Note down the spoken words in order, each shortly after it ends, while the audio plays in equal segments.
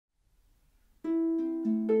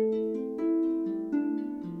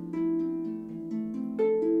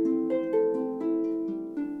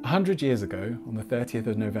100 years ago, on the 30th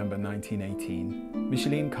of November 1918,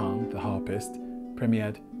 Micheline Kahn, the harpist,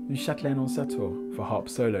 premiered Une Châtelaine en Sator for harp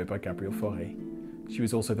solo by Gabriel Faure. She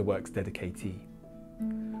was also the work's dedicatee.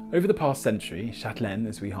 Over the past century, Châtelaine,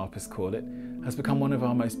 as we harpists call it, has become one of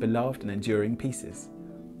our most beloved and enduring pieces.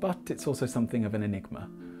 But it's also something of an enigma,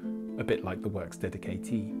 a bit like the work's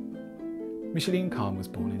dedicatee. Micheline Kahn was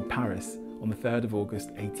born in Paris on the 3rd of August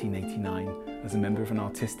 1889 as a member of an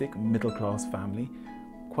artistic, middle-class family,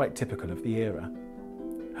 quite typical of the era.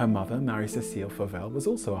 Her mother, Marie-Cécile Fauvel, was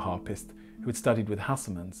also a harpist who had studied with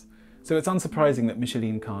Hasselmans, so it's unsurprising that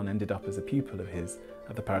Micheline Kahn ended up as a pupil of his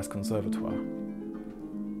at the Paris Conservatoire.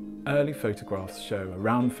 Early photographs show a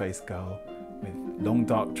round-faced girl with long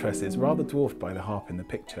dark tresses rather dwarfed by the harp in the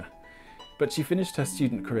picture. But she finished her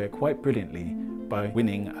student career quite brilliantly by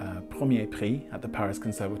winning a Premier Prix at the Paris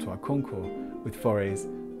Conservatoire Concours with Faure's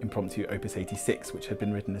impromptu Opus 86, which had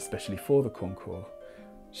been written especially for the concours.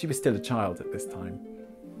 She was still a child at this time.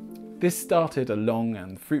 This started a long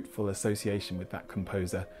and fruitful association with that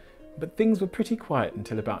composer, but things were pretty quiet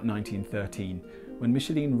until about 1913, when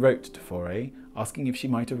Micheline wrote to Faure asking if she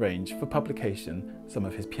might arrange for publication some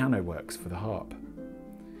of his piano works for the harp.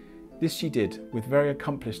 This she did with very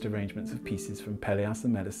accomplished arrangements of pieces from Pelléas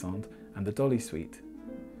and Melisande and the Dolly Suite.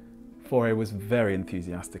 Faure was very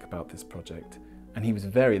enthusiastic about this project, and he was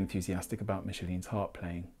very enthusiastic about Micheline's harp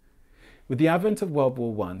playing. With the advent of World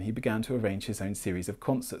War I, he began to arrange his own series of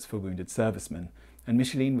concerts for wounded servicemen, and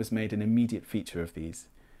Micheline was made an immediate feature of these.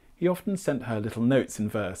 He often sent her little notes in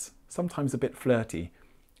verse, sometimes a bit flirty,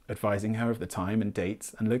 advising her of the time and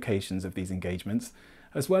dates and locations of these engagements,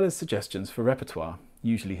 as well as suggestions for repertoire,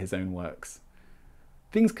 usually his own works.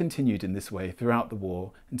 Things continued in this way throughout the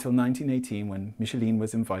war until 1918, when Micheline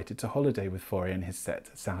was invited to holiday with Faure in his set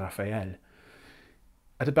at Saint-Raphaël.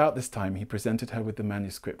 At about this time, he presented her with the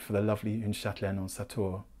manuscript for the lovely Une Châtelaine en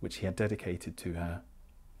Sator, which he had dedicated to her.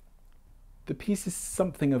 The piece is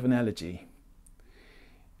something of an elegy.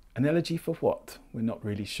 An elegy for what? We're not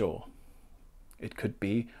really sure. It could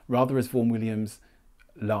be, rather as Vaughan Williams'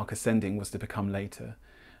 Lark Ascending was to become later,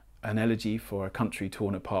 an elegy for a country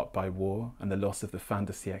torn apart by war and the loss of the fin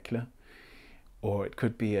de siècle, or it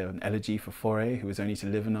could be an elegy for Faure, who was only to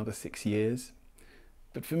live another 6 years.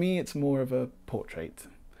 But for me, it's more of a portrait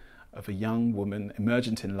of a young woman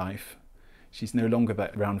emergent in life. She's no longer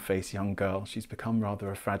that round-faced young girl. She's become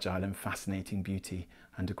rather a fragile and fascinating beauty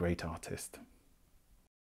and a great artist.